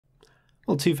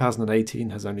Well,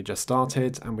 2018 has only just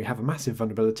started, and we have a massive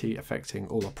vulnerability affecting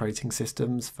all operating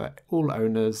systems for all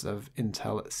owners of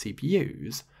Intel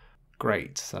CPUs.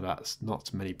 Great, so that's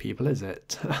not many people, is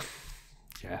it?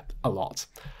 Yeah, a lot.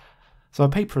 So a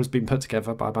paper has been put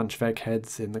together by a bunch of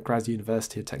eggheads in the Graz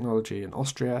University of Technology in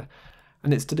Austria,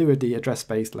 and it's to do with the Address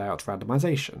Space Layout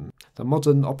Randomisation. The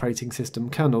modern operating system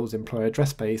kernels employ Address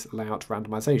Space Layout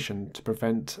Randomisation to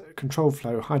prevent control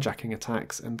flow hijacking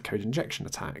attacks and code injection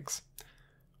attacks.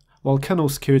 While kernel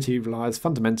security relies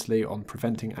fundamentally on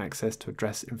preventing access to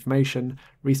address information,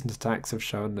 recent attacks have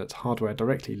shown that hardware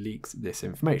directly leaks this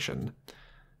information.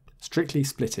 Strictly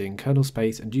splitting kernel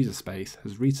space and user space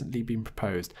has recently been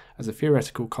proposed as a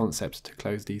theoretical concept to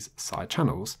close these side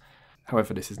channels.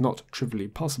 However, this is not trivially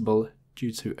possible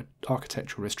due to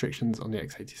architectural restrictions on the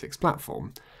x86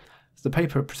 platform. The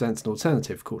paper presents an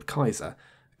alternative called KAISER,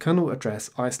 Kernel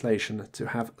Address Isolation, to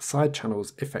have side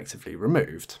channels effectively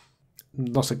removed.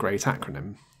 Not a great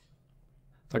acronym.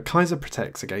 So KAISER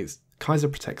protects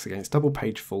against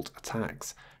double-page fault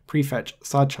attacks, prefetch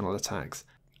side channel attacks,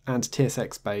 and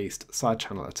TSX-based side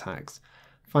channel attacks.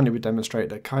 Finally, we demonstrate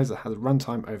that KAISER has a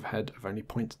runtime overhead of only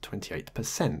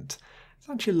 0.28%. It's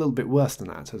actually a little bit worse than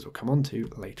that, as we'll come on to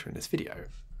later in this video.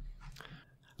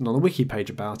 And on the wiki page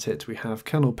about it, we have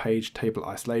Kernel Page Table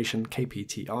Isolation,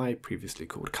 KPTI, previously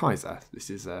called KAISER. This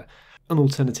is an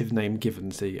alternative name given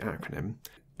to the acronym.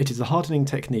 It is a hardening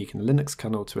technique in Linux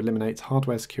kernel to eliminate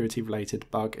hardware security-related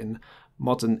bug in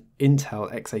modern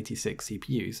Intel x86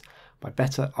 CPUs by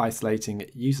better isolating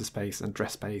user space and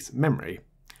address space memory.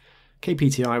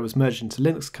 KPTI was merged into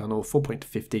Linux kernel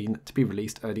 4.15 to be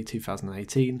released early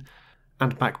 2018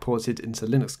 and backported into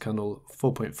Linux kernel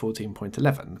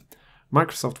 4.14.11.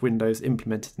 Microsoft Windows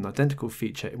implemented an identical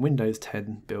feature in Windows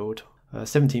 10 build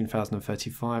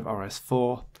 17035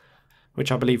 RS4, which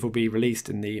I believe will be released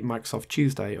in the Microsoft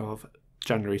Tuesday of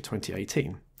January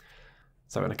 2018.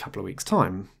 So in a couple of weeks'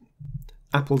 time.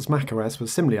 Apple's macOS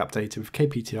was similarly updated with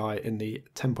KPTI in the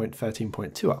 10.13.2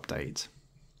 update.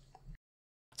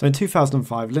 So in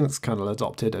 2005, Linux kernel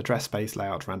adopted Address Space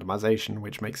Layout Randomisation,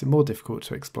 which makes it more difficult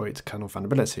to exploit kernel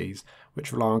vulnerabilities,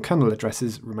 which rely on kernel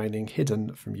addresses remaining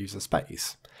hidden from user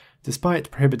space. Despite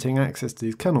prohibiting access to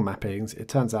these kernel mappings, it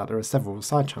turns out there are several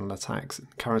side-channel attacks in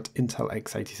current Intel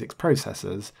x86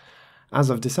 processors as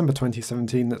of December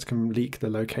 2017 that can leak the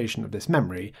location of this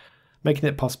memory, making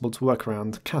it possible to work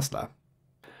around KAISER.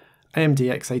 AMD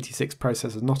x86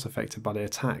 processors are not affected by the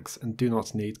attacks and do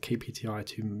not need KPTI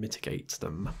to mitigate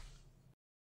them.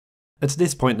 At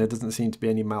this point, there doesn't seem to be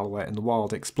any malware in the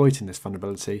wild exploiting this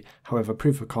vulnerability, however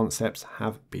proof of concepts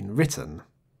have been written.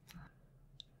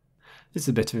 This is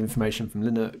a bit of information from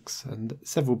Linux, and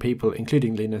several people,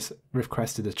 including Linus,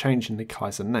 requested a change in the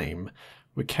KAISER name.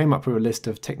 We came up with a list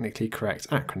of technically correct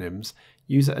acronyms: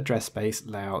 User Address Space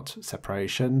Layout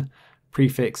Separation,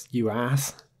 prefix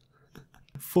UAS,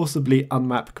 forcibly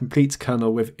unmap complete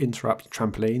kernel with interrupt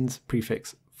trampolines,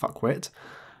 prefix fuckwit.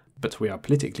 But we are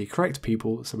politically correct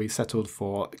people, so we settled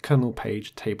for Kernel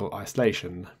Page Table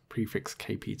Isolation, prefix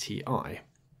KPTI.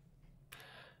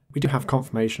 We do have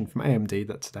confirmation from AMD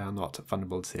that they are not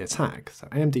vulnerable to the attack, so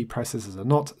AMD processors are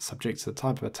not subject to the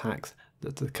type of attacks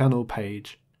that the Kernel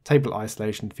Page Table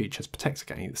Isolation features protect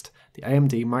against. The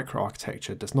AMD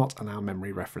microarchitecture does not allow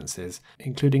memory references,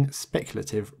 including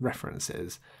speculative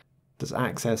references, that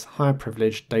access higher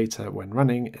privileged data when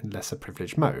running in lesser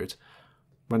privileged mode,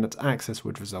 when that access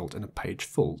would result in a page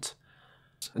fault.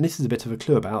 And this is a bit of a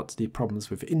clue about the problems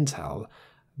with Intel.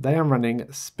 They are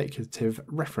running speculative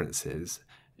references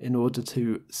in order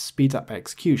to speed up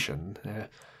execution. And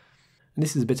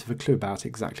this is a bit of a clue about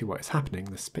exactly what is happening,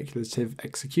 the speculative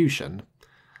execution.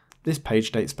 This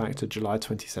page dates back to July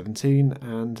 2017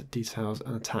 and details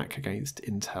an attack against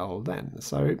Intel then.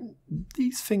 So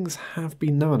these things have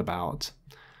been known about.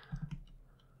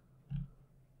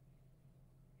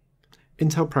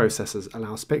 Intel processors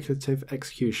allow speculative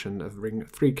execution of Ring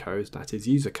 3 code, that is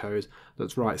user code,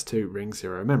 that writes to Ring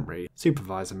 0 memory,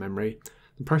 supervisor memory.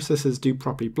 The processors do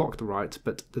properly block the write,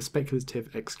 but the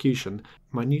speculative execution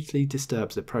minutely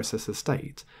disturbs the processor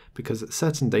state, because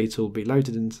certain data will be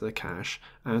loaded into the cache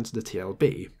and the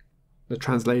TLB, the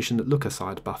translation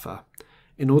look-aside buffer,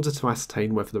 in order to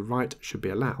ascertain whether the write should be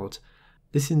allowed.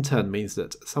 This in turn means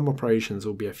that some operations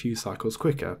will be a few cycles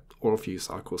quicker or a few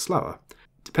cycles slower,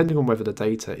 depending on whether the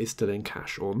data is still in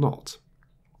cache or not.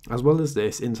 As well as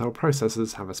this, Intel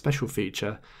processors have a special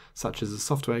feature, such as the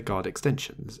Software Guard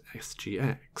Extensions,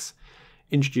 SGX,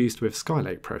 introduced with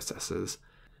Skylake processors,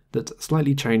 that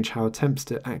slightly change how attempts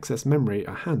to access memory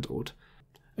are handled.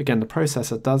 Again, the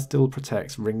processor does still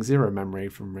protect Ring 0 memory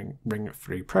from Ring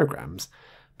 3 programs,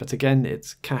 but again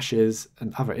its caches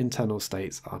and other internal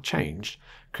states are changed,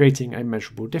 creating a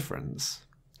measurable difference.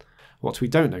 What we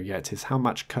don't know yet is how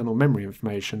much kernel memory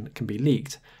information can be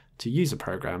leaked to user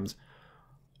programs,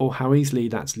 or how easily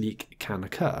that leak can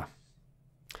occur,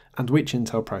 and which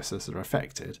Intel processors are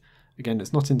affected. Again,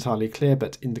 it's not entirely clear,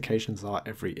 but indications are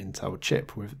every Intel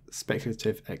chip with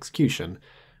speculative execution,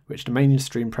 which the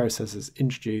mainstream processors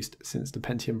introduced since the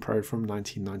Pentium Pro from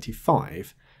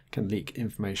 1995 can leak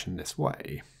information this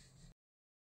way.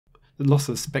 The loss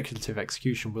of speculative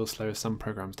execution will slow some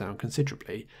programs down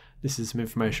considerably. This is some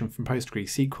information from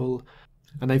PostgreSQL,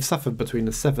 and they've suffered between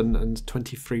a 7 and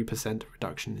 23%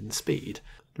 reduction in speed.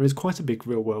 There is quite a big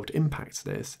real-world impact to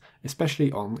this,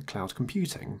 especially on cloud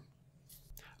computing.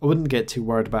 I wouldn't get too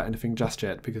worried about anything just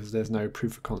yet because there's no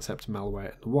proof of concept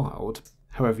malware in the wild.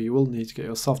 However, you will need to get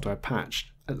your software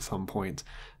patched at some point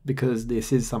because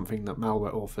this is something that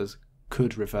malware authors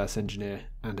could reverse engineer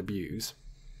and abuse.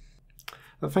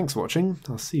 But thanks for watching.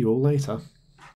 I'll see you all later.